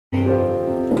Amen.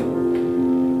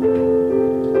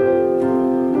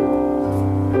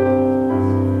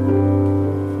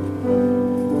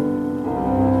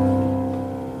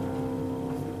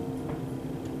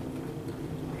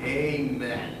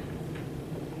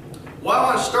 Well, I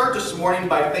want to start this morning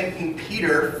by thanking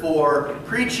Peter for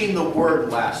preaching the word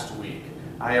last week.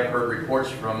 I have heard reports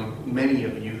from many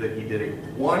of you that he did a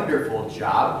wonderful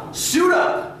job. Suit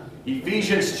up!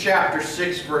 Ephesians chapter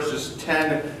 6, verses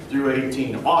 10 through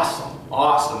 18. Awesome.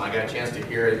 Awesome. I got a chance to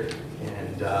hear it.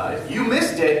 And if you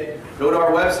missed it, go to our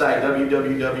website,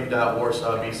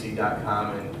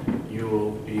 www.warsawbc.com, and you will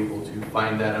be able to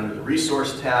find that under the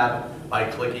resource tab by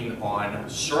clicking on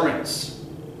sermons.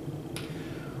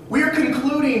 We are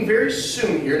concluding very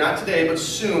soon here, not today, but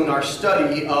soon, our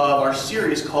study of our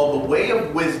series called The Way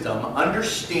of Wisdom,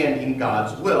 Understanding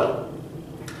God's Will.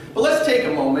 But let's take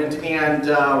a moment and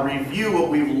review what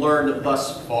we've learned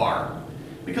thus far,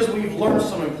 because we've learned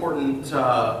some important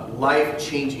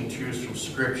life-changing truths from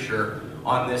Scripture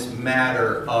on this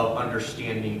matter of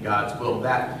understanding God's will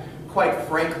that, quite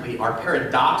frankly, are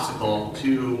paradoxical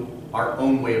to our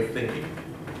own way of thinking.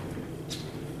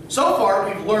 So far,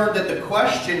 we've learned that the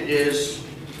question is,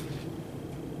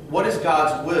 what is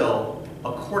God's will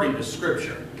according to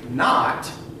Scripture? Not,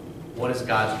 what is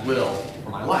God's will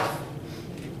for my life?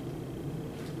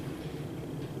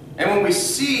 And when we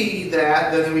see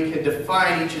that, then we can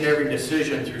define each and every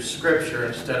decision through Scripture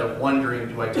instead of wondering,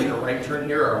 do I take a right turn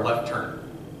here or a left turn?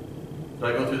 Do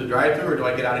I go through the drive-thru or do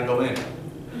I get out and go in?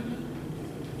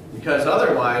 Because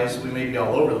otherwise, we may be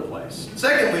all over the place.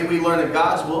 Secondly, we learn that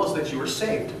God's will is that you are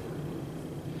saved.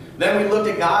 Then we looked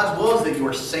at God's will is that you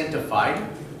are sanctified.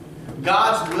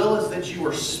 God's will is that you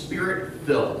are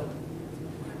spirit-filled.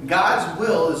 God's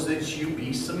will is that you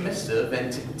be submissive.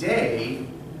 And today,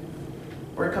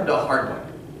 we're going to come to a hard one.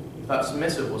 We thought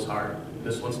submissive was hard.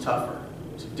 This one's tougher.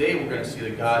 Today, we're going to see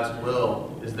that God's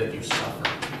will is that you suffer.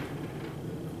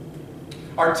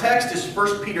 Our text is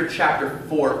 1 Peter chapter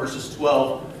 4, verses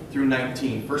 12 through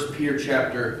 19. 1 Peter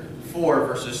chapter 4,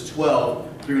 verses 12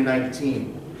 through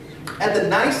 19. At the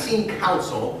Nicene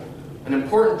Council, an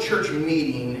important church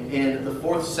meeting in the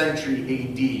 4th century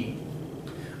A.D.,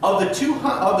 of the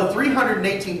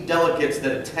 318 delegates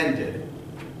that attended,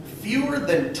 fewer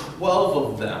than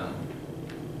 12 of them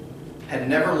had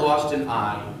never lost an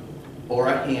eye or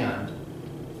a hand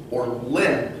or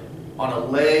limp on a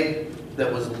leg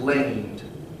that was lamed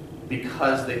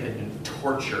because they had been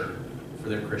tortured for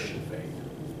their Christian faith.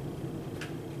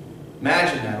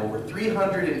 Imagine that, over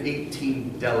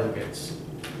 318 delegates,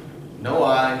 no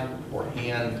eye or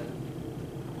hand,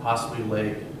 possibly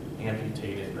leg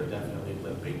amputated, but definitely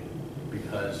limping,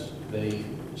 because they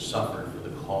suffered for the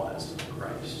cause of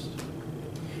Christ.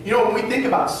 You know, when we think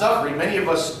about suffering, many of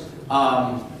us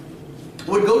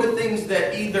would go to things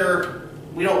that either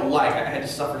we don't like. I had to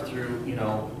suffer through,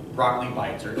 broccoli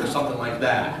bites or something like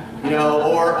that.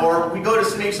 Or we go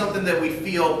to maybe something that we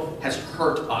feel has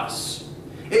hurt us.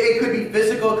 It could be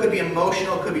physical, it could be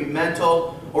emotional, it could be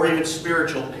mental, or even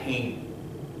spiritual pain.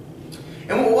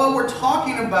 And what we're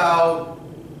talking about,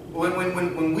 when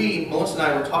Melissa and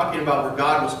I were talking about where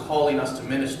God was calling us to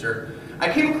minister, I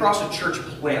came across a church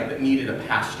plant that needed a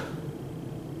pastor.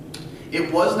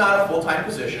 It was not a full-time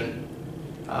position,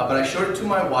 but I showed it to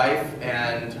my wife,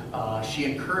 and she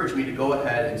encouraged me to go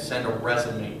ahead and send a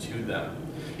resume to them.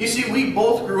 You see, we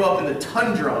both grew up in the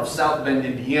tundra of South Bend,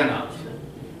 Indiana,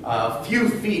 a few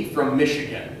feet from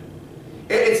Michigan.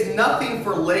 It's nothing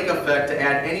for lake effect to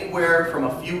add anywhere from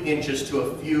a few inches to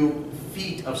a few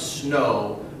feet of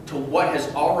snow to what has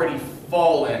already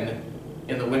fallen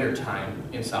in the wintertime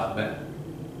in South Bend.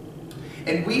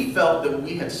 And we felt that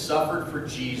we had suffered for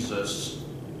Jesus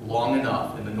long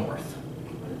enough in the north.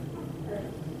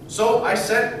 So I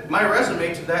sent my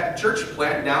resume to that church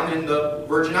plant down in the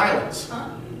Virgin Islands.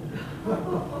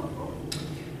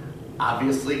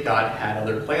 Obviously, God had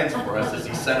other plans for us as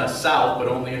He sent us south, but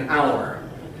only an hour.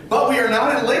 But we are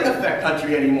not in lake effect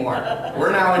country anymore.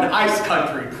 We're now in ice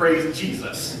country, praise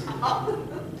Jesus.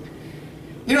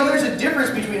 There's a difference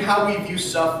between how we view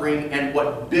suffering and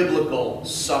what biblical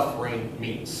suffering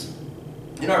means.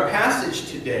 In our passage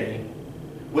today,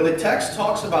 when the text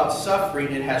talks about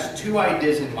suffering, it has two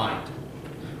ideas in mind.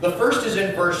 The first is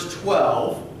in verse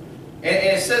 12, and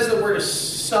it says that we're to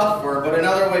suffer, but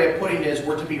another way of putting it is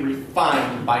we're to be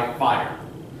refined by fire.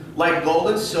 Like gold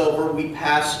and silver, we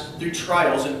pass through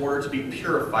trials in order to be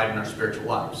purified in our spiritual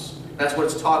lives. That's what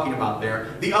it's talking about there.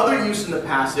 The other use in the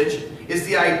passage is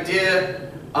the idea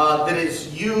that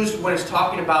is used when it's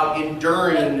talking about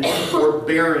enduring or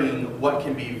bearing what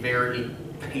can be very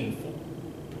painful.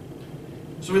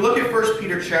 So we look at 1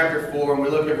 Peter chapter 4, and we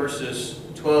look at verses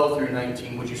 12 through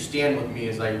 19. Would you stand with me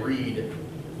as I read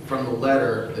from the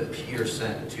letter that Peter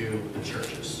sent to the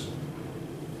churches?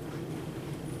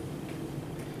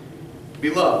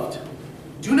 Beloved,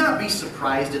 do not be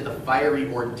surprised at the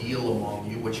fiery ordeal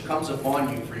among you, which comes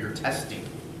upon you for your testing,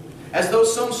 as though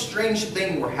some strange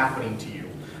thing were happening to you.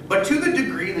 But to the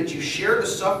degree that you share the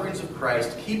sufferings of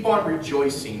Christ, keep on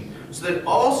rejoicing, so that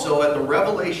also at the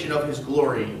revelation of his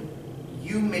glory,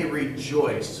 you may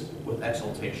rejoice with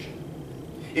exultation.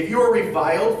 If you are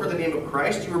reviled for the name of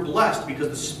Christ, you are blessed, because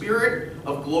the Spirit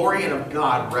of glory and of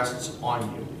God rests on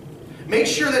you. Make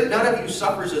sure that none of you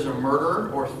suffers as a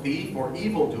murderer, or thief, or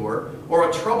evildoer, or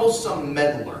a troublesome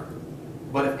meddler.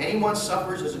 But if anyone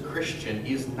suffers as a Christian,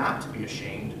 he is not to be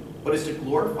ashamed, but is to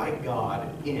glorify God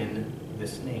in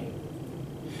this name.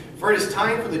 For it is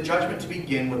time for the judgment to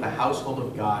begin with the household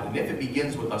of God, and if it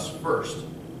begins with us first,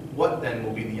 what then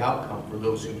will be the outcome for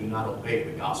those who do not obey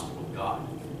the gospel of God?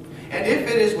 And if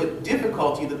it is with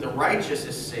difficulty that the righteous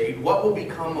is saved, what will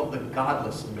become of the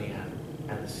godless man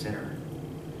and the sinner?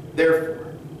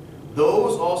 Therefore,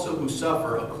 those also who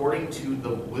suffer according to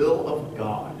the will of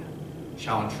God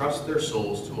shall entrust their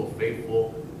souls to a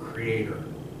faithful Creator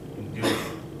in doing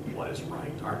what is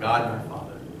right. Our God and our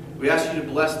Father, we ask you to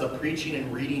bless the preaching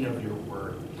and reading of your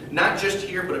word, not just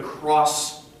here, but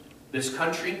across this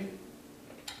country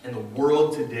and the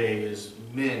world today as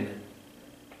men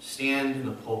stand in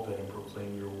the pulpit and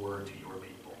proclaim your word to your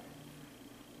people.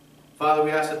 Father,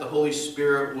 we ask that the Holy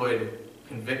Spirit would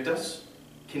convict us,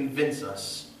 convince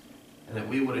us, and that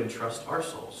we would entrust our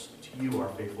souls to you, our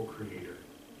faithful Creator.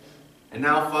 And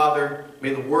now, Father,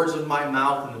 may the words of my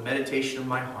mouth and the meditation of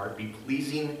my heart be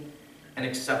pleasing and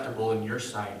acceptable in your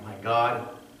sight, my God,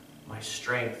 my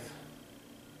strength,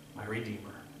 my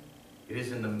Redeemer. It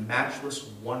is in the matchless,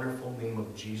 wonderful name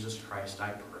of Jesus Christ I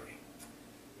pray.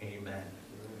 Amen.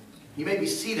 You may be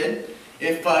seated.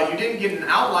 If you didn't get an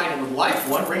outline and would like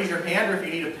one, raise your hand, or if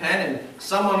you need a pen, and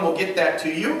someone will get that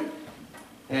to you.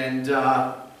 And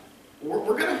we're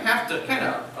going to have to kind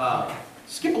of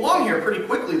skip along here pretty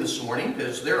quickly this morning,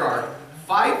 because there are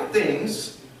 5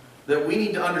 things that we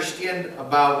need to understand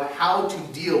about how to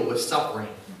deal with suffering.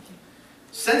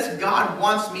 Since God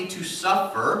wants me to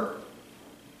suffer,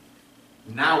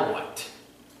 now what?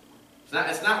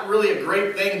 It's not really a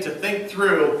great thing to think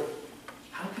through.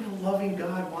 How can a loving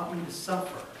God want me to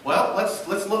suffer? Well, let's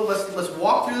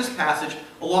walk through this passage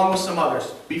along with some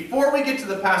others. Before we get to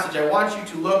the passage, I want you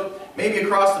to look maybe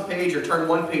across the page or turn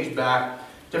one page back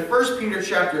to 1 Peter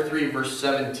chapter 3, verse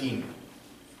 17.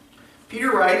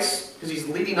 Peter writes, because he's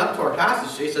leading up to our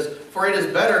passage, he says, "For it is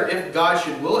better if God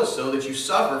should will it so that you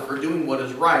suffer for doing what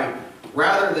is right,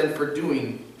 rather than for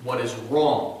doing what is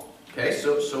wrong." Okay,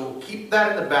 so keep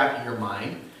that in the back of your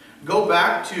mind. Go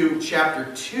back to chapter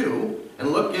 2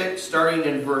 and look at, starting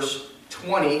in verse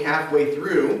 20, halfway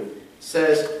through, it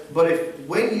says, "But if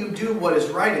when you do what is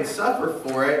right and suffer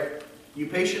for it, you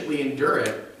patiently endure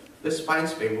it, this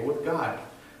finds favor with God.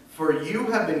 For you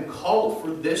have been called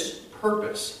for this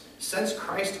purpose, since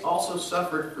Christ also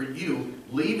suffered for you,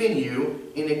 leaving you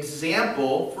an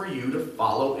example for you to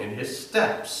follow in his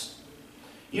steps."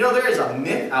 You know, there is a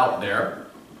myth out there.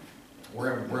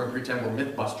 We're going to pretend we're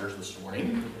Mythbusters this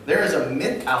morning. There is a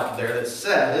myth out there that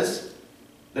says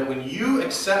that when you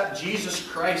accept Jesus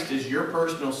Christ as your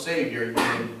personal Savior,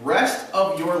 the rest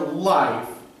of your life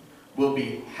will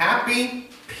be happy,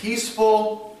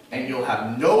 peaceful, and you'll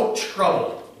have no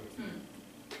trouble.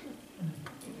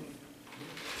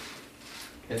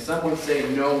 Can someone say,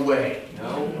 "No way"?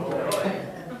 No way.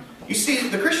 You see,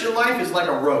 the Christian life is like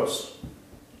a rose.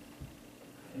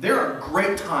 There are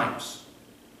great times.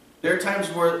 There are times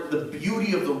where the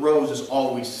beauty of the rose is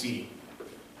all we see.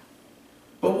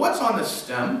 But what's on the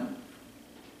stem?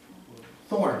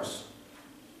 Thorns.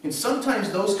 And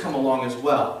sometimes those come along as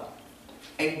well.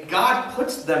 And God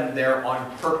puts them there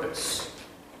on purpose.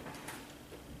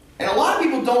 And a lot of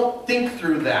people don't think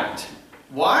through that.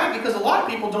 Why? Because a lot of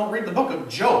people don't read the book of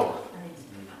Job.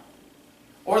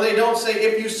 Or they don't say,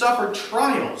 if you suffer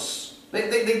trials.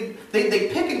 They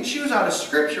pick and choose out of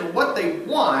Scripture what they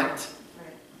want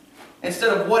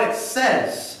instead of what it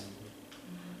says.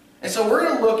 And so we're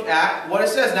going to look at what it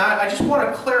says. Now, I just want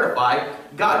to clarify,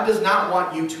 God does not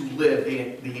want you to live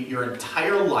your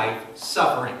entire life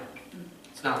suffering.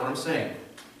 That's not what I'm saying.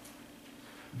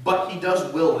 But he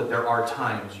does will that there are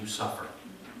times you suffer.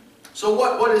 So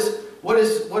what is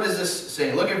this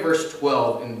saying? Look at verse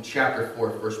 12 in chapter 4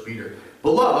 of 1 Peter.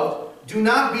 "Beloved, do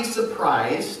not be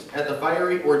surprised at the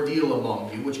fiery ordeal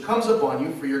among you, which comes upon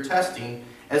you for your testing,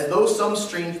 as though some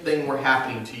strange thing were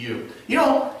happening to you." You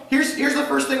know, here's the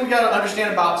first thing we got to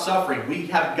understand about suffering. We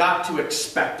have got to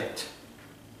expect it.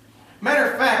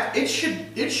 Matter of fact, it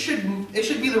should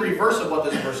be the reverse of what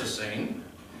this verse is saying.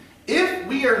 If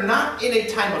we are not in a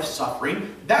time of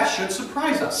suffering, that should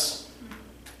surprise us.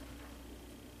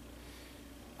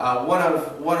 One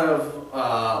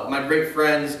of my great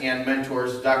friends and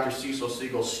mentors, Dr. Cecil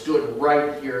Siegel, stood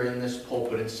right here in this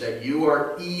pulpit and said, you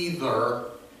are either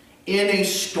in a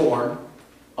storm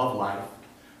of life,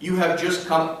 you have just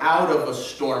come out of a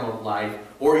storm of life,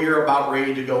 or you're about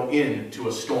ready to go into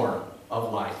a storm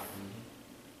of life.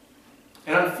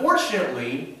 And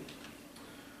unfortunately,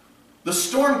 the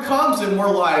storm comes and we're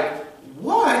like,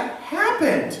 what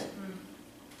happened?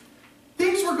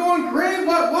 Things were going great.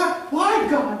 What? Why,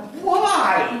 God?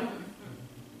 Why?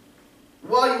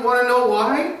 Well, you want to know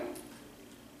why?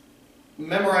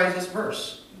 Memorize this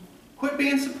verse. Quit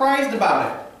being surprised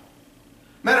about it.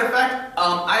 Matter of fact,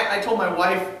 I told my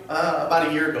wife about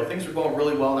a year ago, things were going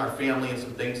really well in our family and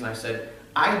some things, and I said,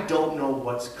 I don't know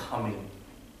what's coming,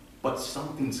 but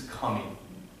something's coming,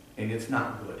 and it's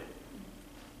not good.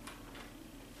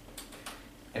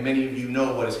 And many of you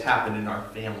know what has happened in our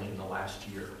family in the last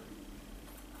year.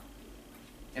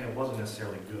 And it wasn't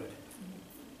necessarily good.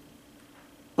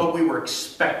 But we were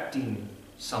expecting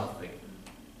something.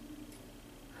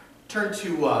 Turn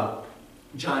to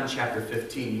John chapter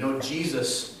 15. You know,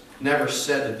 Jesus never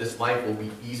said that this life will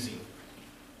be easy.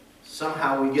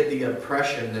 Somehow we get the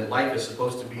impression that life is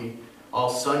supposed to be all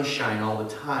sunshine all the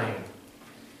time.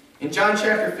 In John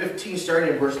chapter 15,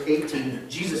 starting in verse 18,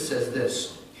 Jesus says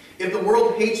this, if the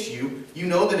world hates you, you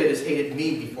know that it has hated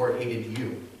me before it hated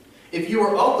you. If you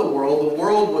were of the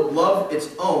world would love its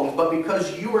own, but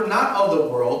because you are not of the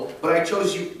world, but I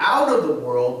chose you out of the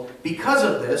world, because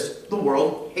of this, the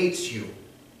world hates you.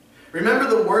 Remember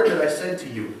the word that I said to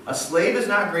you, a slave is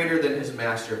not greater than his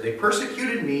master. If they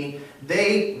persecuted me,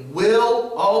 they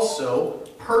will also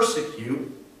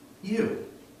persecute you.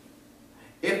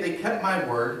 If they kept my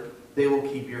word, they will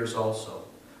keep yours also.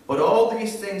 But all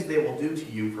these things they will do to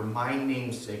you for my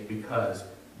name's sake, because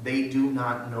they do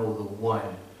not know the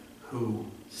one who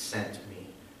sent me.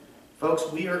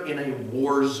 Folks, we are in a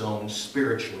war zone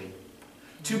spiritually.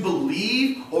 To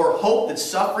believe or hope that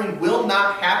suffering will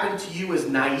not happen to you is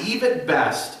naive at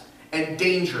best and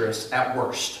dangerous at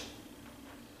worst.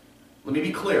 Let me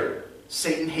be clear.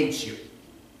 Satan hates you.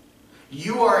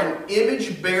 You are an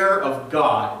image bearer of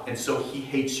God, and so he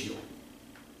hates you.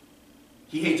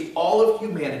 He hates all of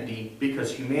humanity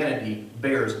because humanity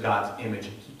bears God's image.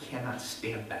 He cannot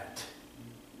stand that.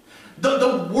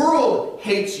 The world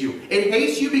hates you. It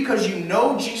hates you because you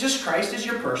know Jesus Christ is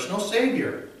your personal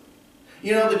Savior.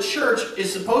 You know, the church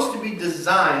is supposed to be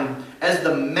designed as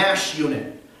the MASH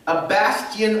unit, a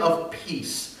bastion of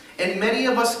peace. And many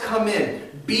of us come in,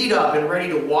 beat up and ready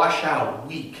to wash out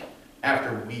week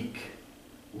after week.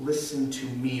 Listen to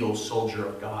me, O soldier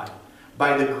of God.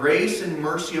 By the grace and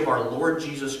mercy of our Lord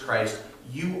Jesus Christ,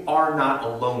 you are not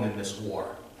alone in this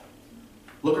war.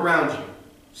 Look around you.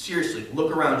 Seriously,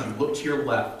 look around you. Look to your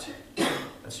left.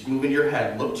 As you move in your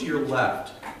head, look to your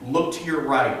left. Look to your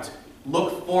right.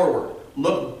 Look forward.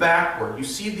 Look backward. You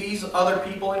see these other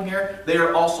people in here? They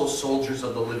are also soldiers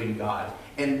of the living God.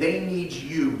 And they need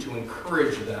you to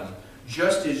encourage them,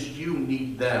 just as you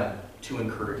need them to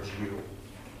encourage you.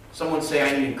 Someone say,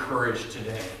 I need encouraged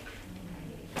today.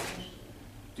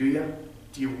 Do you?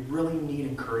 Do you really need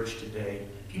encouraged today?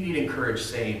 If you need encouraged,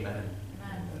 say amen.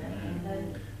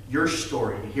 Amen. Your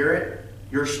story, you hear it?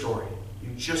 Your story.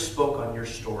 You just spoke on your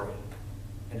story.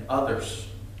 And others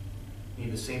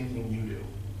need the same thing you do.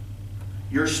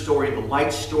 Your story, the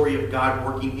light story of God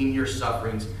working in your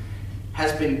sufferings,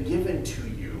 has been given to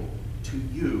you to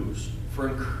use for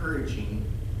encouraging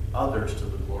others to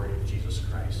the glory of Jesus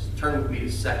Christ. Turn with me to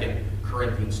 2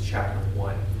 Corinthians chapter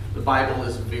 1. The Bible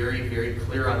is very, very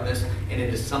clear on this, and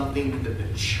it is something that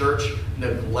the church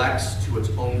neglects to its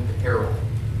own peril.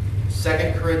 2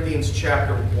 Corinthians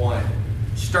chapter 1,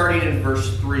 starting in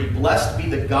verse 3. Blessed be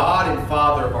the God and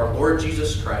Father of our Lord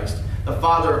Jesus Christ, the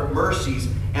Father of mercies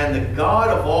and the God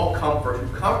of all comfort,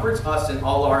 who comforts us in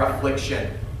all our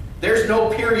affliction. There's no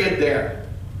period there.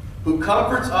 Who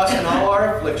comforts us in all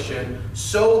our affliction,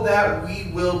 so that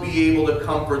we will be able to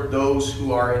comfort those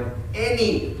who are in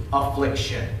any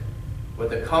affliction with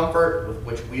the comfort with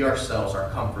which we ourselves are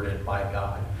comforted by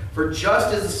God. For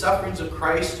just as the sufferings of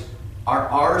Christ are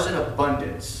ours in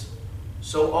abundance,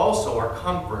 so also our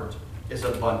comfort is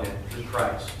abundant through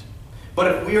Christ.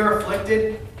 But if we are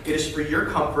afflicted, it is for your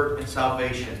comfort and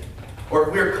salvation. Or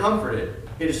if we are comforted,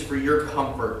 it is for your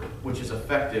comfort, which is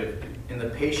effective in the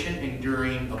patient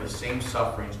enduring of the same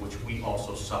sufferings which we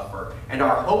also suffer. And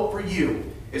our hope for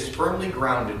you is firmly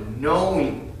grounded,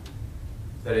 knowing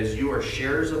that as you are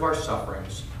sharers of our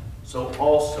sufferings, so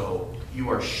also you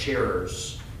are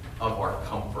sharers of our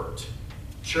comfort.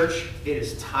 Church, it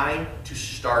is time to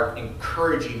start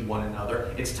encouraging one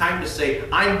another. It's time to say,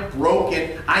 I'm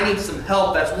broken, I need some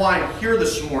help, that's why I'm here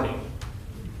this morning.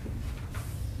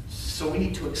 So we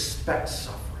need to expect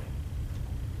suffering.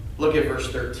 Look at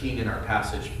verse 13 in our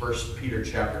passage, 1 Peter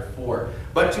chapter 4.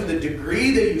 But to the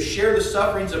degree that you share the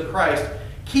sufferings of Christ,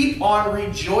 keep on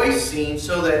rejoicing,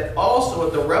 so that also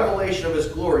at the revelation of his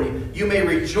glory you may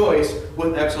rejoice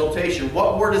with exultation.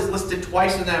 What word is listed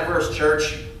twice in that verse,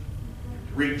 church?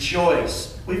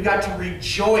 Rejoice. We've got to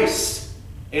rejoice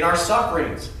in our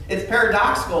sufferings. It's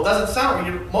paradoxical. It doesn't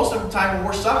sound. Most of the time when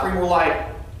we're suffering, we're like,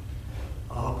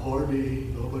 oh, poor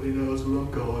me. Nobody knows what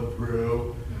I'm going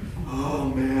through.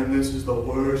 Oh man, this is the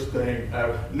worst thing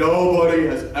ever. Nobody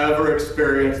has ever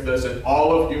experienced this in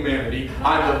all of humanity.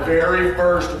 I'm the very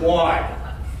first one.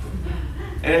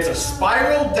 And it's a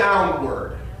spiral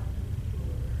downward.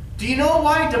 Do you know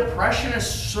why depression is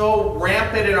so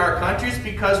rampant in our countries?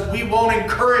 Because we won't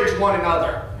encourage one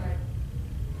another.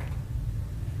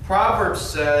 Proverbs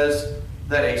says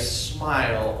that a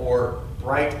smile or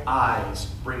bright eyes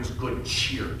brings good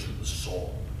cheer to the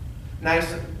soul. Now,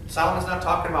 Solomon's not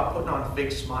talking about putting on a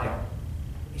fake smile.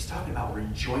 He's talking about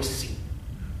rejoicing.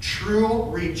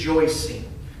 True rejoicing.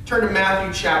 Turn to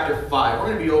Matthew chapter 5. We're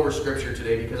going to be over Scripture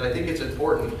today because I think it's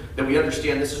important that we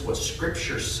understand this is what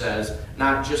Scripture says,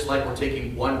 not just like we're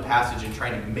taking one passage and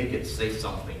trying to make it say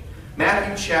something.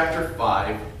 Matthew chapter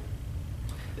 5.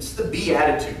 This is the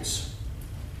Beatitudes.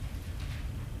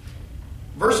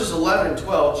 Verses 11 and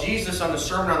 12, Jesus on the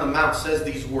Sermon on the Mount says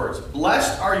these words,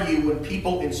 Blessed are you when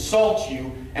people insult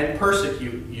you and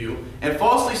persecute you and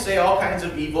falsely say all kinds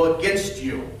of evil against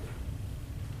you.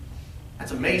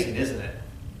 That's amazing, isn't it?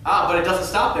 But it doesn't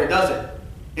stop there, does it?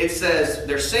 It says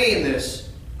they're saying this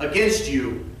against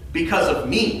you because of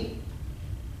me.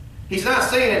 He's not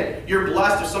saying you're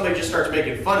blessed if somebody just starts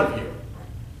making fun of you.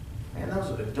 Man, those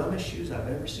are the dumbest shoes I've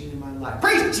ever seen in my life.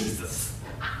 Praise Jesus!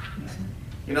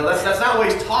 You know, that's not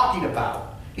what he's talking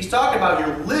about. He's talking about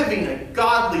you're living a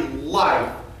godly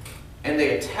life and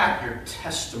they attack your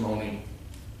testimony.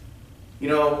 You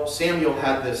know, Samuel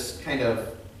had this kind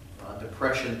of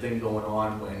depression thing going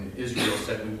on when Israel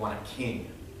said we want a king.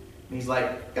 And he's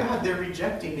like, God, they're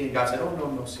rejecting me. And God said, oh,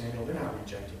 no, Samuel, they're not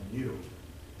rejecting you.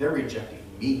 They're rejecting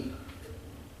me.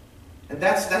 And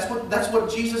that's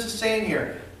what Jesus is saying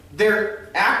here. They're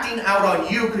acting out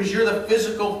on you because you're the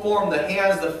physical form, the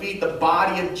hands, the feet, the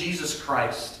body of Jesus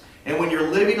Christ. And when you're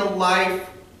living a life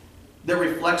that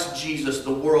reflects Jesus,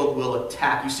 the world will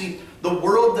attack. You see, the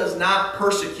world does not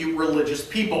persecute religious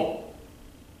people,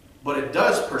 but it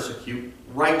does persecute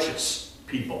righteous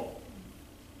people.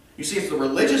 You see, it's the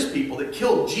religious people that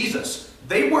killed Jesus.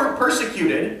 They weren't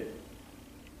persecuted.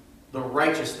 The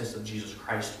righteousness of Jesus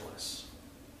Christ was.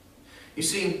 You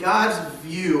see, God's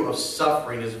view of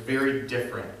suffering is very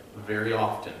different, very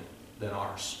often, than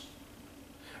ours.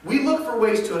 We look for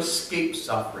ways to escape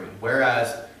suffering,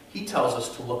 whereas He tells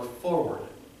us to look forward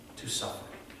to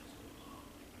suffering.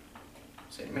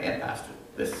 Say, man, Pastor,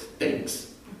 this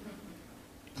stinks.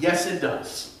 Yes, it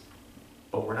does.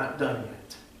 But we're not done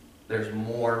yet. There's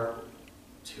more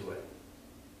to it.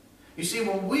 You see,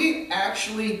 when we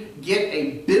actually get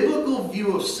a biblical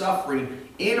view of suffering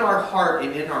in our heart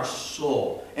and in our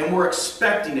soul, and we're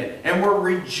expecting it, and we're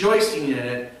rejoicing in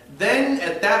it, then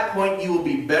at that point you will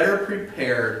be better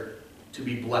prepared to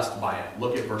be blessed by it.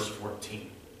 Look at verse 14.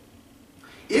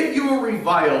 If you are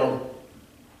reviled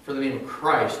for the name of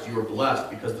Christ, you are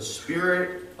blessed, because the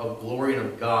Spirit of glory and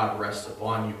of God rests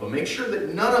upon you. But make sure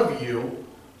that none of you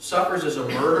suffers as a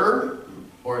murderer,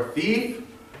 or a thief,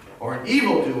 or an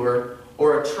evildoer,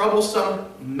 or a troublesome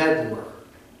meddler.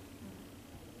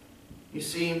 You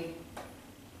see,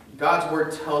 God's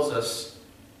Word tells us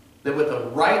that with a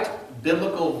right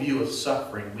biblical view of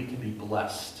suffering, we can be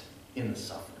blessed in the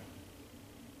suffering.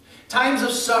 Times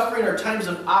of suffering are times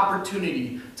of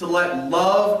opportunity to let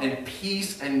love and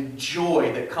peace and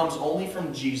joy that comes only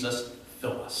from Jesus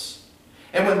fill us.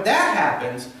 And when that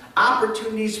happens,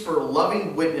 opportunities for a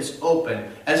loving witness open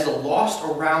as the lost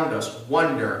around us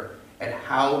wonder at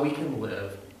how we can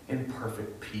live in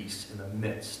perfect peace in the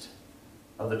midst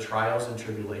of the trials and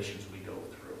tribulations we go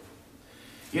through.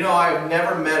 You know, I've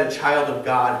never met a child of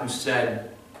God who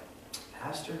said,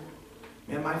 Pastor,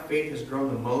 man, my faith has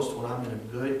grown the most when I'm in a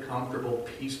good, comfortable,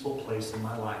 peaceful place in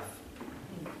my life.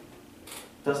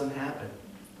 It doesn't happen.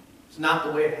 It's not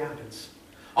the way it happens.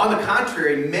 On the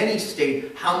contrary, many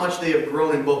state how much they have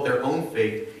grown in both their own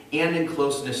faith and in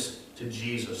closeness to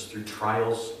Jesus through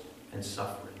trials and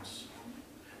sufferings.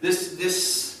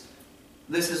 This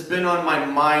this has been on my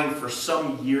mind for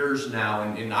some years now,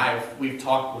 and I've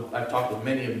talked with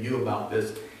many of you about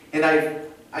this, and I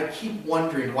keep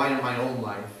wondering why in my own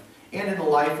life, and in the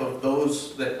life of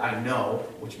those that I know,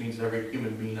 which means every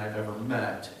human being I've ever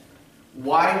met,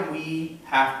 why we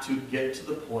have to get to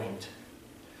the point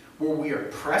where we are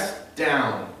pressed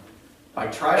down by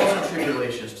trials and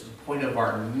tribulations to the point of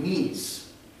our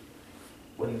knees,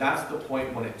 when that's the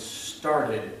point when it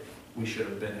started we should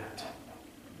have been at.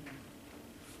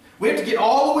 We have to get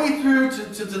all the way through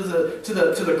to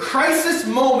the crisis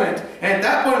moment, and at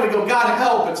that point we go, God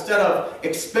help, instead of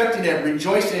expecting it,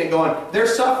 rejoicing, and going, they're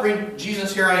suffering,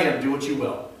 Jesus, here I am, do what you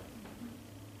will.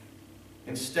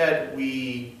 Instead,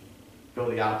 we go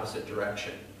the opposite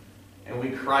direction, and we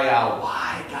cry out,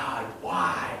 why, God,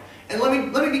 why? And let me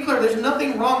be clear, there's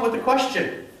nothing wrong with the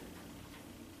question,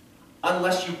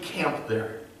 unless you camp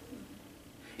there.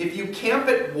 If you camp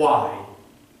at why,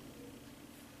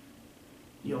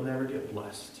 you'll never get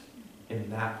blessed in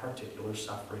that particular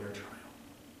suffering or trial.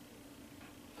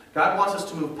 God wants us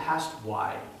to move past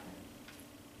why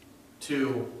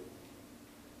to,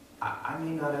 I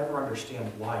may not ever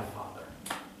understand why, Father,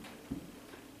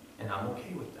 and I'm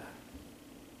okay with that.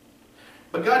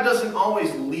 But God doesn't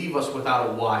always leave us without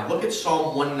a why. Look at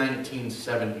Psalm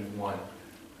 119:71.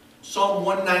 Psalm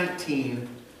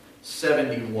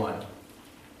 119:71.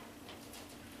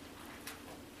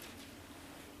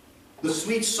 The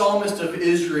sweet psalmist of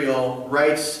Israel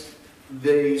writes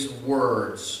these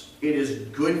words, "It is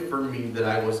good for me that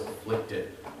I was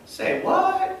afflicted." Say,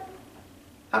 what?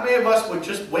 How many of us would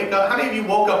just wake up? How many of you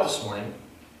woke up this morning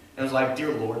and was like, dear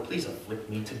Lord, please afflict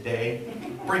me today.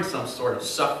 Bring some sort of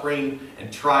suffering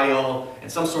and trial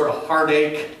and some sort of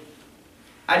heartache.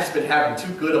 I've just been having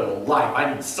too good of a life.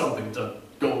 I need something to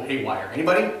go haywire.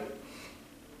 Anybody?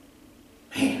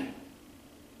 Man.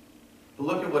 But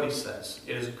look at what he says.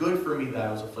 It is good for me that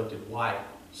I was afflicted. Why?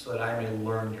 So that I may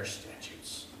learn your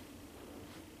statutes.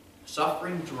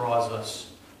 Suffering draws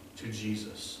us to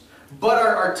Jesus. But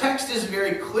our text is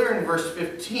very clear in verse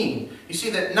 15. You see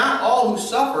that not all who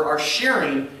suffer are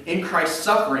sharing in Christ's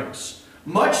sufferings.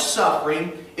 Much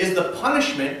suffering is the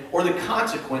punishment or the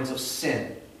consequence of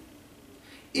sin.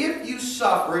 If you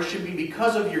suffer, it should be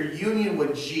because of your union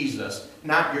with Jesus,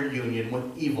 not your union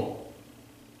with evil.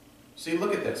 See,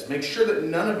 look at this. Make sure that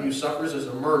none of you suffers as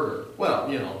a murderer.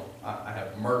 Well, you know, I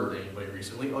haven't murdered anybody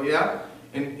recently. Oh, yeah?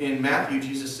 In Matthew,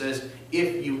 Jesus says,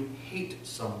 if you hate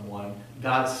someone,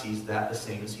 God sees that the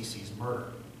same as he sees murder.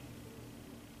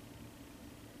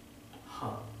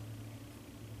 Huh.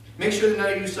 Make sure that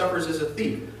none of you suffers as a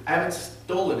thief. I haven't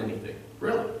stolen anything.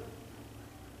 Really?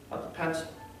 Not the pencil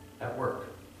at work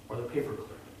or the paperclip.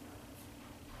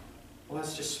 Well,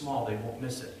 that's just small. They won't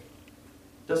miss it.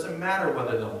 Doesn't matter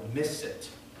whether they'll miss it.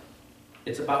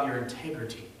 It's about your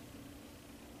integrity.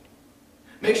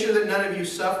 Make sure that none of you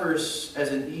suffers as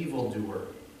an evildoer.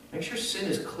 Make sure sin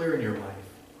is clear in your life.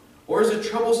 Or as a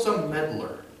troublesome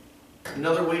meddler.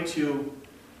 Another way to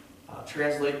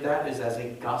translate that is as a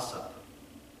gossip.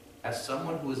 As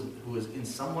someone who is in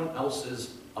someone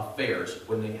else's affairs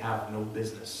when they have no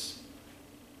business.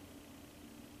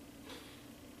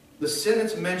 The sin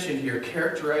that's mentioned here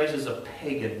characterizes a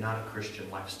pagan, not a Christian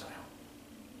lifestyle.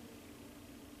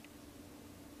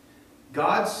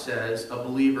 God says a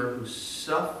believer who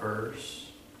suffers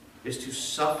is to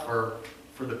suffer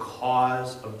for the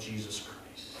cause of Jesus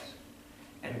Christ.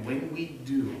 And when we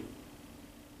do,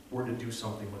 we're to do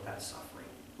something with that suffering.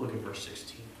 Look at verse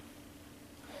 16.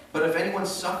 But if anyone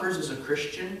suffers as a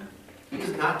Christian, he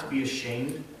is not to be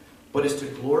ashamed, but is to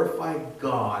glorify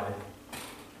God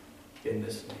in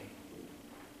this name.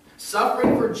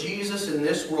 Suffering for Jesus in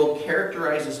this world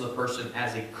characterizes the person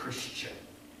as a Christian.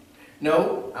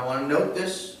 No, I want to note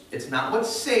this. It's not what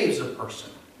saves a person.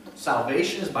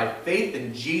 Salvation is by faith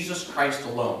in Jesus Christ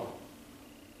alone.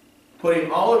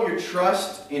 Putting all of your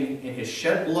trust in his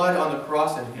shed blood on the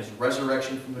cross and his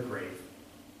resurrection from the grave.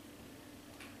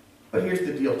 But here's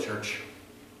the deal, church.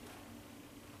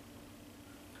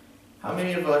 How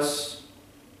many of us,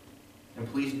 and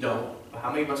please don't, but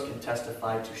how many of us can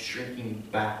testify to shrinking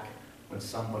back when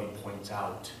somebody points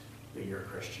out that you're a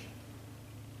Christian?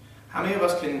 How many of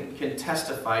us can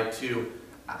testify to,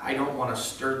 I don't want to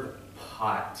stir the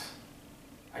pot.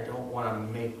 I don't want to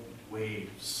make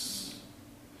waves.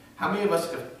 How many of us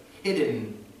have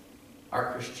hidden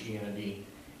our Christianity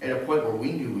at a point where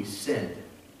we knew we sinned?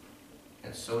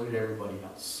 And so did everybody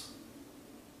else.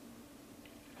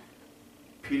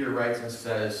 Peter writes and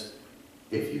says,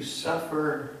 if you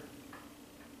suffer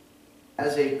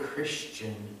as a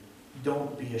Christian,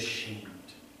 don't be ashamed.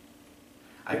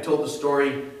 I've told the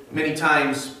story many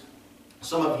times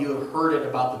Some of you have heard it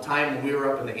about the time when we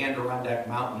were up in the Adirondack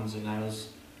Mountains and I was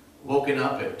woken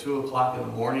up at 2 o'clock in the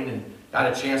morning and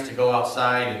got a chance to go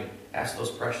outside and ask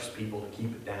those precious people to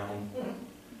keep it down,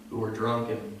 who were drunk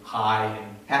and high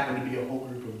and happened to be a whole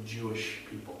group of Jewish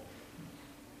people.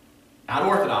 Not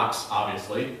Orthodox,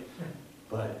 obviously,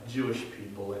 but Jewish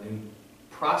people. And in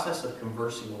the process of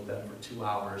conversing with them for 2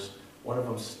 hours, one of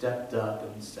them stepped up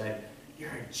and said, "You're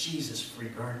a Jesus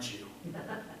freak, aren't you?"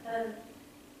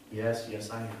 Yes,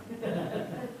 I am.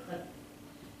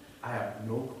 I have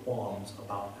no qualms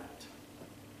about that.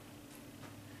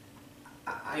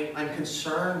 I'm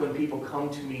concerned when people come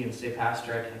to me and say,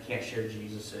 "Pastor, I can't share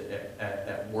Jesus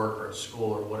at work or at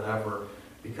school or whatever,"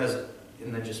 because,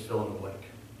 and then just fill in the blank.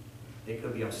 It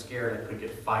could be I'm scared, I could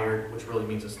get fired, which really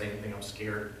means the same thing, I'm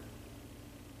scared.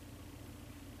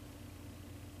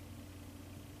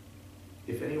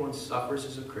 If anyone suffers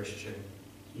as a Christian,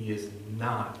 he is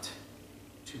not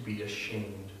to be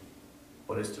ashamed,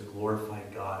 but is to glorify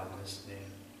God in this name.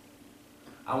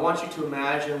 I want you to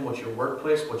imagine what your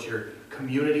workplace, what your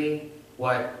community,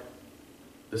 what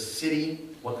the city,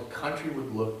 what the country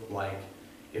would look like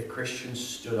if Christians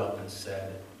stood up and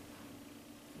said,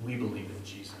 "We believe in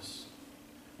Jesus.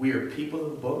 We are people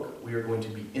of the book, we are going to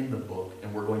be in the book,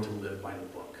 and we're going to live by the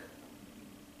book.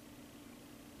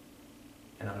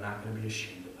 And I'm not going to be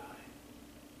ashamed about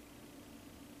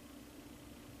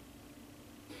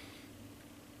it."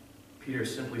 Peter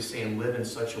is simply saying, live in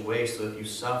such a way so that if you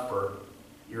suffer,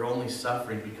 you're only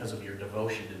suffering because of your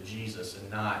devotion to Jesus and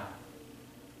not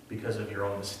because of your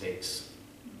own mistakes.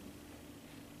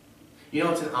 You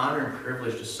know, it's an honor and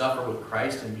privilege to suffer with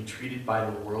Christ and be treated by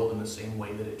the world in the same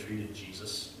way that it treated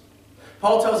Jesus.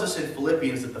 Paul tells us in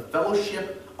Philippians that the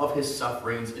fellowship of his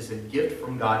sufferings is a gift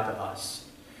from God to us.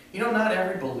 You know, not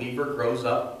every believer grows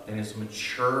up and is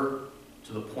mature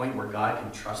to the point where God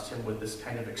can trust him with this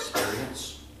kind of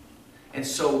experience. And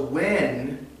so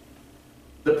when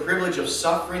the privilege of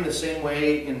suffering the same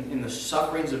way in the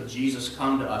sufferings of Jesus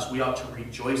come to us, we ought to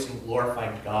rejoice and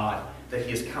glorify God that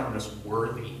he has counted us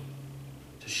worthy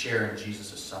to share in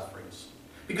Jesus' sufferings.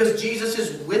 Because Jesus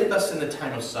is with us in the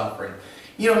time of suffering.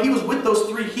 You know, he was with those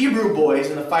 3 Hebrew boys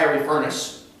in the fiery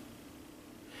furnace.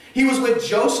 He was with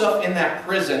Joseph in that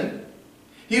prison.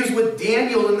 He was with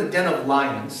Daniel in the den of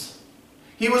lions.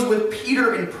 He was with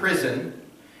Peter in prison.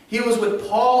 He was with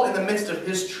Paul in the midst of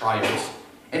his trials.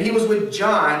 And he was with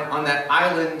John on that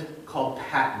island called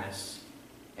Patmos.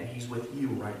 And he's with you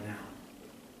right now.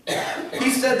 He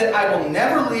said that I will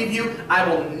never leave you, I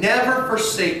will never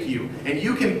forsake you. And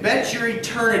you can bet your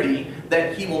eternity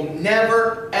that he will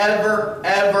never, ever,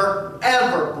 ever,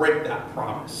 ever break that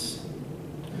promise.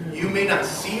 You may not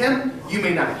see him, you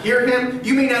may not hear him,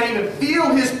 you may not even feel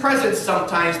his presence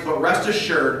sometimes, but rest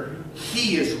assured,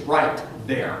 he is right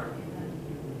there.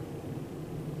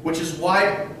 Which is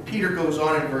why Peter goes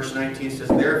on in verse 19 and says,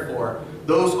 "Therefore,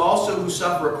 those also who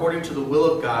suffer according to the will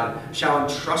of God shall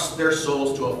entrust their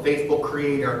souls to a faithful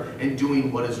Creator in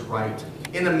doing what is right."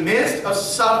 In the midst of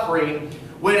suffering,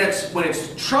 when its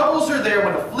troubles are there,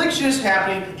 when affliction is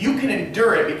happening, you can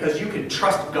endure it because you can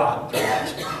trust God through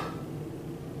it.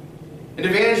 An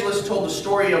evangelist told the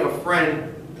story of a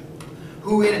friend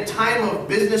who in a time of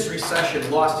business recession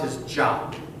lost his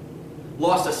job,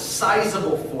 lost a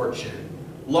sizable fortune,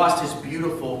 lost his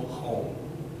beautiful home.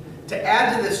 To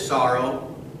add to this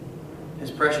sorrow,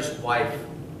 his precious wife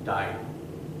died.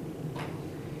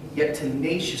 Yet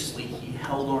tenaciously he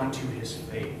held on to his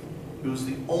faith. It was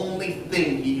the only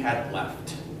thing he had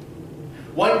left.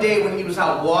 One day when he was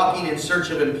out walking in search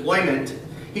of employment,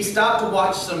 he stopped to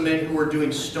watch some men who were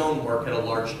doing stonework at a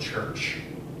large church.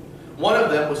 One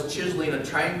of them was chiseling a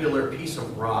triangular piece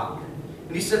of rock.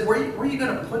 And he said, where are you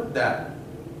going to put that?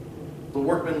 The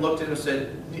workman looked at him and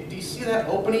said, "Do you see that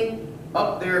opening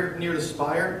up there near the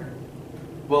spire?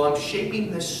 Well, I'm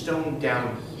shaping this stone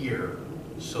down here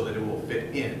so that it will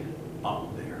fit in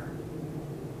up there."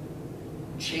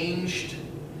 Changed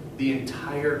the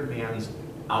entire man's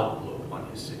outlook on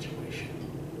his situation.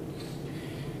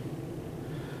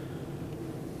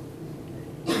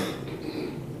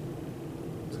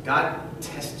 Is God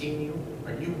testing you?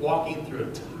 Are you walking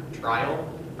through a trial?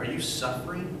 Are you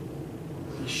suffering?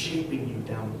 He's shaping you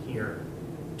down here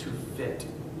to fit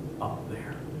up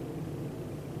there.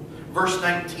 Verse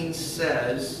 19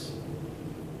 says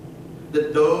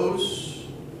that those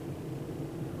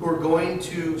who are going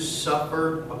to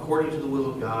suffer according to the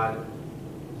will of God,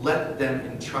 let them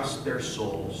entrust their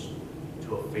souls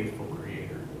to a faithful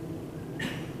Creator.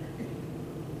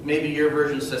 Maybe your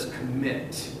version says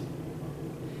commit.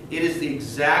 It is the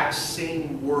exact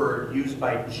same word used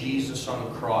by Jesus on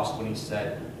the cross when he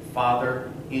said,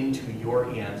 Father, into your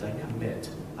hands I commit,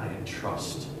 I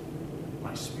entrust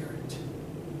my spirit.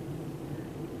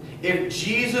 If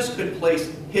Jesus could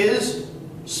place his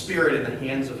spirit in the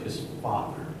hands of his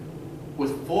Father,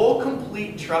 with full,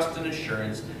 complete trust and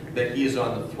assurance that he is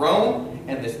on the throne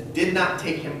and this did not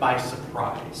take him by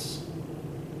surprise,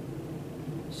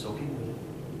 so can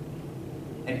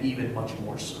we, and even much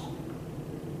more so.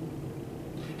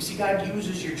 You see, God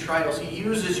uses your trials, he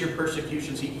uses your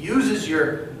persecutions, he uses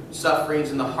your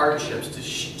sufferings and the hardships to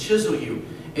chisel you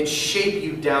and shape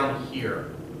you down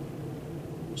here.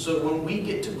 So when we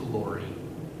get to glory,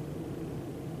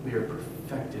 we are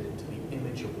perfected into the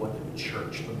image of what the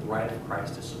church, the bride of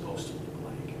Christ, is supposed to look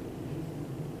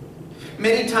like.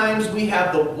 Many times we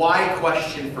have the why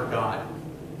question for God.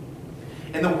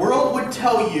 And the world would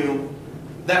tell you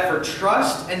that for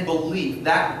trust and belief,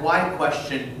 that why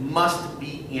question must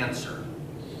be answered.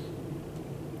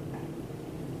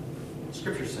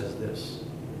 Scripture says this: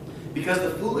 because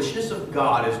the foolishness of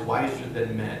God is wiser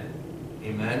than men.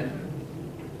 Amen?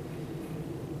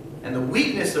 And the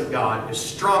weakness of God is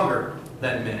stronger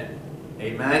than men.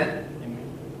 Amen?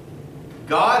 Amen?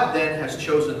 God then has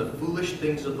chosen the foolish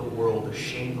things of the world to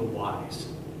shame the wise.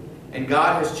 And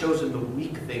God has chosen the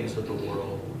weak things of the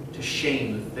world to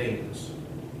shame the things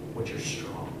which are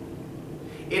strong.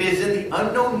 It is in the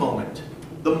unknown moment,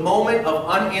 the moment of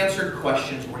unanswered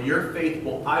questions, where your faith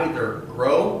will either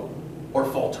grow or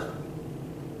falter.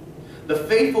 The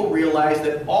faithful realize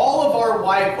that all of our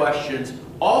why questions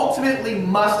ultimately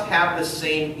must have the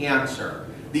same answer.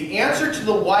 The answer to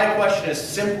the why question is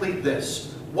simply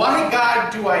this: why,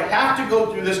 God, do I have to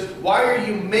go through this? Why are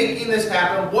you making this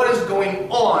happen? What is going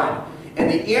on?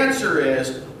 And the answer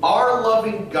is, our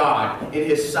loving God, in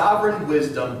his sovereign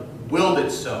wisdom, willed it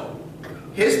so.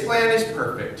 His plan is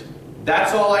perfect.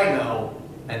 That's all I know,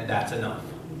 and that's enough.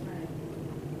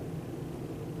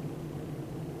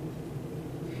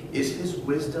 Is his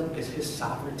wisdom, is his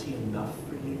sovereignty enough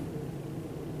for you?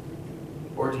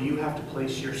 Or do you have to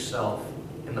place yourself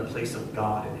in the place of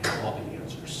God and have all the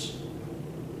answers?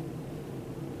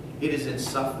 It is in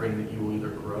suffering that you will either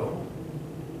grow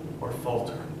or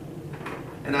falter.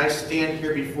 And I stand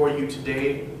here before you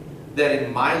today that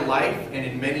in my life and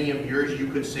in many of yours, you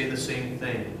could say the same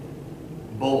thing.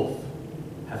 Both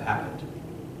have happened.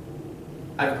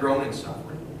 I've grown in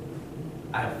suffering.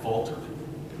 I have faltered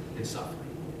in suffering.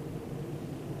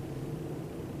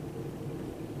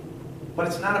 But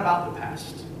it's not about the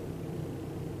past.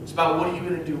 It's about what are you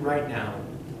going to do right now,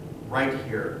 right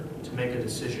here, to make a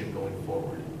decision going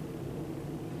forward.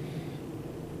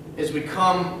 As we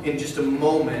come in just a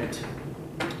moment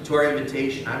to our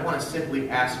invitation, I want to simply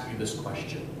ask you this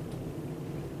question.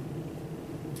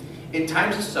 In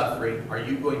times of suffering, are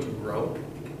you going to grow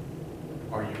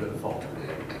or are you going to falter?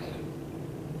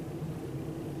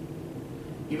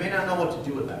 You may not know what to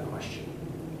do with that question.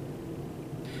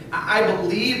 I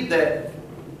believe that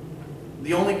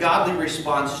the only godly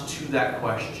response to that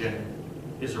question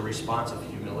is a response of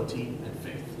humility and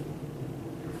faith.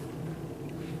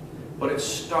 But it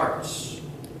starts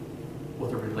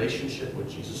with a relationship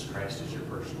with Jesus Christ as your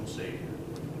personal Savior.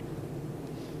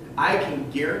 I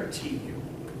can guarantee you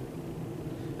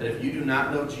that if you do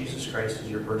not know Jesus Christ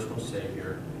as your personal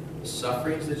Savior, the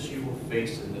sufferings that you will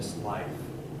face in this life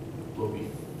will be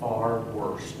far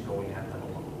worse going at them alone.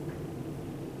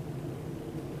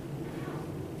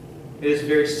 It is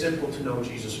very simple to know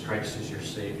Jesus Christ as your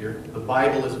Savior. The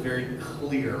Bible is very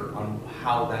clear on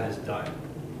how that is done.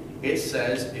 It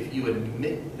says if you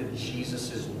admit that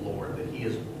Jesus is Lord, that he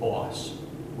is boss,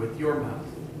 with your mouth,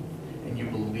 and you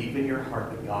believe in your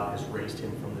heart that God has raised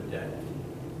him from the dead,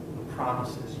 the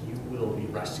promise is you will be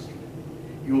rescued.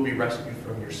 You will be rescued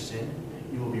from your sin.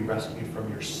 You will be rescued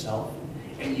from yourself.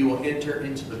 And you will enter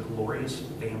into the glorious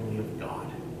family of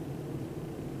God.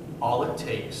 All it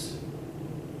takes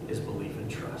is belief and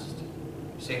trust.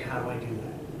 You're saying, how do I do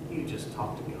that? You just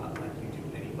talk to God like you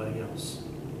do anybody else.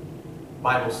 The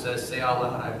Bible says, say out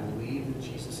loud, I believe that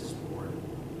Jesus is Lord.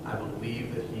 I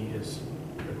believe that he has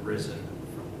been risen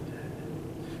from the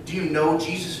dead. Do you know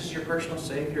Jesus is your personal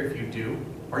Savior? If you do,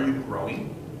 are you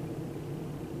growing?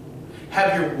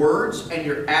 Have your words and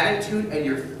your attitude and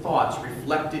your thoughts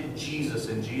reflected Jesus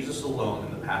and Jesus alone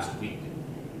in the past week?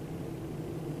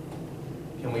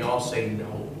 Can we all say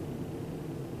no?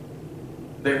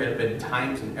 There have been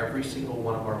times in every single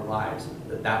one of our lives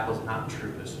that that was not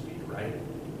true this week, right?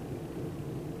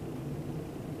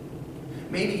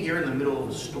 Maybe you're in the middle of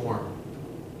a storm.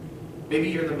 Maybe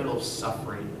you're in the middle of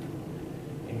suffering,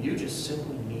 and you just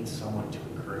simply need someone to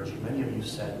encourage you. Many of you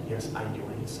said, yes, I do.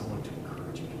 I need someone to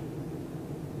encourage me.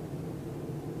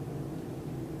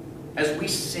 As we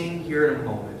sing here in a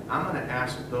moment, I'm going to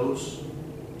ask those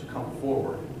to come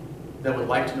forward that would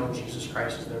like to know Jesus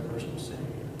Christ as their personal Savior,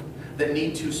 that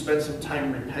need to spend some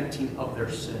time repenting of their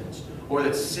sins, or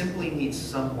that simply need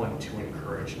someone to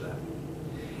encourage them.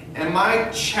 And my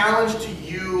challenge to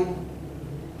you,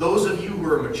 those of you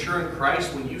who are mature in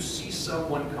Christ, when you see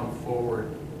someone come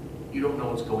forward, you don't know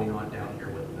what's going on down here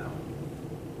with them.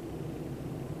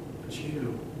 But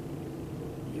you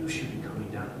should be coming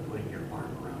down and putting your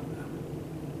arm around them.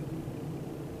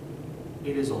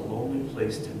 It is a lonely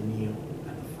place to kneel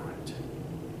at the front.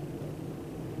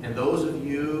 And those of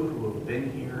you who have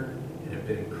been here and have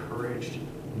been encouraged,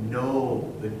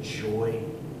 know the joy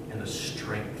and the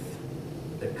strength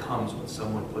that comes when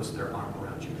someone puts their arm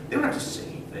around you. They don't have to say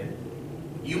anything.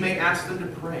 You may ask them to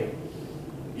pray.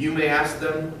 You may ask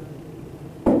them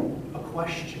a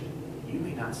question. You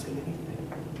may not say anything.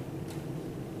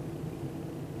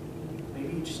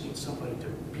 Maybe you just need somebody to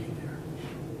be there.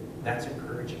 That's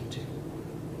encouraging too.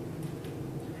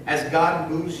 As God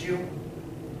moves you,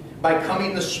 by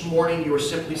coming this morning, you are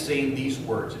simply saying these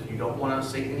words. If you don't want to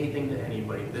say anything to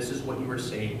anybody, this is what you are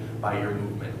saying by your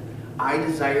movement. I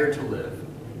desire to live,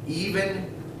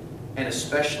 even and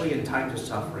especially in times of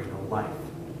suffering, a life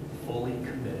fully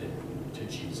committed to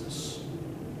Jesus.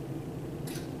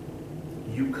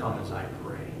 You come as I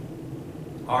pray.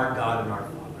 Our God and our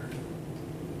Father.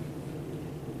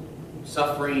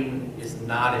 Suffering is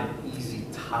not an easy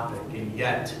topic, and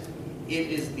yet it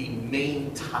is the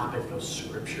main topic of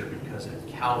Scripture, because at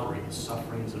Calvary, the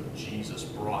sufferings of Jesus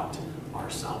brought our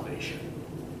salvation.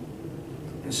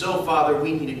 And so, Father,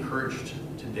 we need encouraged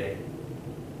today.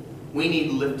 We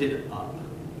need lifted up.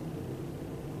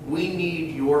 We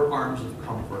need your arms of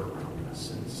comfort around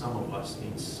us, and some of us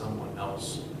need someone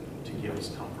else to give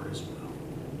us comfort as well.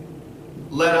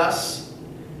 Let us,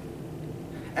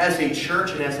 as a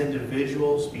church and as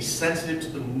individuals, be sensitive to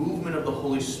the movement of the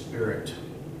Holy Spirit,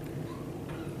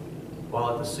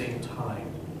 while at the same time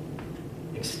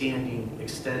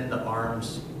extend the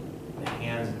arms, the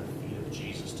hands, and the feet of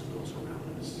Jesus to those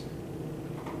around us.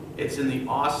 It's in the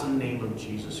awesome name of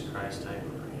Jesus Christ I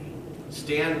pray.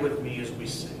 Stand with me as we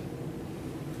sing.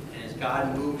 And as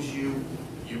God moves you,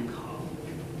 you come.